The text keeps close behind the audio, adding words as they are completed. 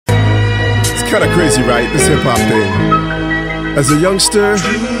Kinda crazy, right? This hip-hop thing. As a youngster,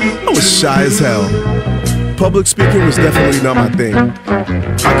 I was shy as hell. Public speaking was definitely not my thing.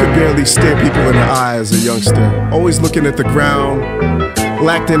 I could barely stare people in the eye as a youngster. Always looking at the ground,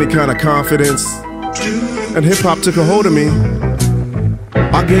 lacked any kind of confidence. And hip-hop took a hold of me.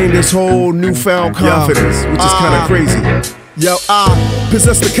 I gained this whole newfound confidence, which is kinda crazy. Yo, I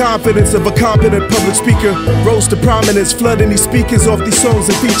possess the confidence of a competent public speaker. Rose to prominence, flooding these speakers off these songs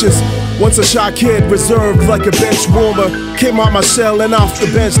and features. Once a shy kid, reserved like a bench warmer. Came out my shell and off the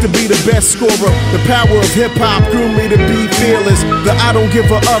bench to be the best scorer. The power of hip-hop grew me to be fearless. The I don't give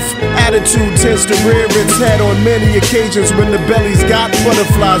a F attitude tends to rear its head on many occasions when the belly's got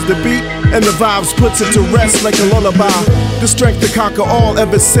butterflies. The beat and the vibes puts it to rest like a lullaby. The strength to conquer all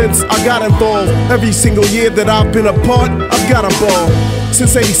ever since I got involved. Every single year that I've been a part, I've got a ball.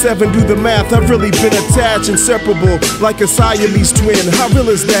 Since '87, do the math, I've really been attached, inseparable, like a Siamese twin. How real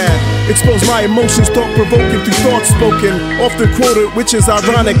is that? Expose my emotions, thought-provoking through thoughts spoken. Often quoted, which is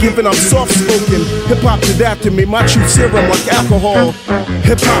ironic given I'm soft-spoken. Hip-hop adapted me, my truth serum like alcohol.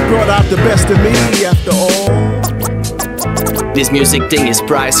 Hip-hop brought out the best of me after all. This music thing is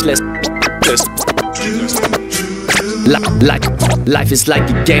priceless. Life is like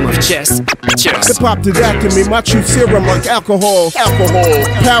a game of chess. Hip-hop did that to me, my truth serum like alcohol.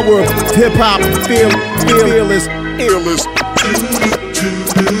 Power of hip-hop, fearless.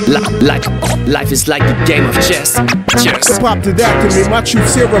 Life is like a game of chess. Hip-hop did that to me, my truth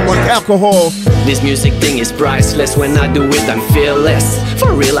serum like alcohol. This music thing is priceless. When I do it, I'm fearless.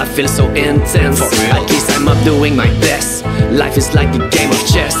 For real, I feel so intense. At least I'm up doing my best. Life is like a game of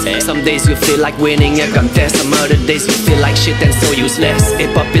chess. Some days you feel like winning a contest. Some other days you feel like shit and so useless.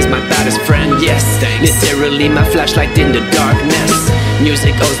 Hip-hop is my baddest friend, yes. Literally my flashlight in the darkness.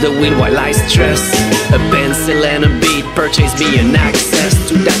 Music owns the wheel while I stress. A pencil and a beat purchase me an access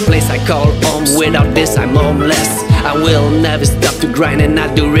to that place I call home. Without this I'm homeless. I will never stop to grind and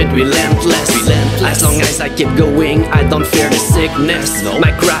I do it relentless. As long as I keep going, I don't fear the sickness.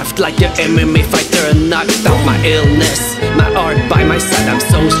 My craft like an MMA fighter knocked out my illness. My art by my side, I'm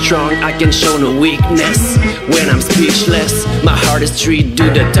so strong I can show no weakness. When I'm speechless, my artistry do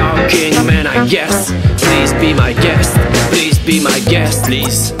the talking, man, I guess. Please be my guest, please be my guest,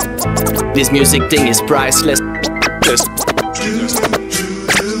 please. This music thing is priceless.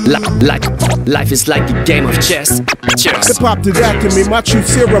 Life is like a game of chess. Hip-hop did that to me, my truth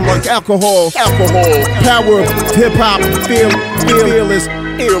serum like alcohol. Power of hip-hop, fearless.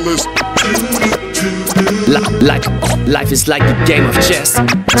 Life is like a game of chess.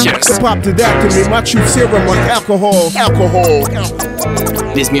 Hip-hop did that to me, my truth serum like alcohol.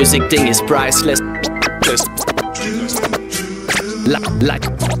 This music thing is priceless.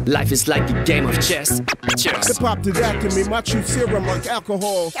 Life is like a game of chess. Hip-hop did that to me, my truth serum like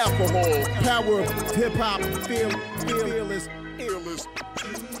alcohol. Power of hip-hop, fearless.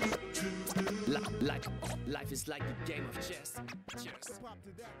 Life is like a game of chess. Hip-hop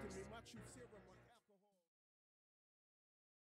did that to me, my truth serum like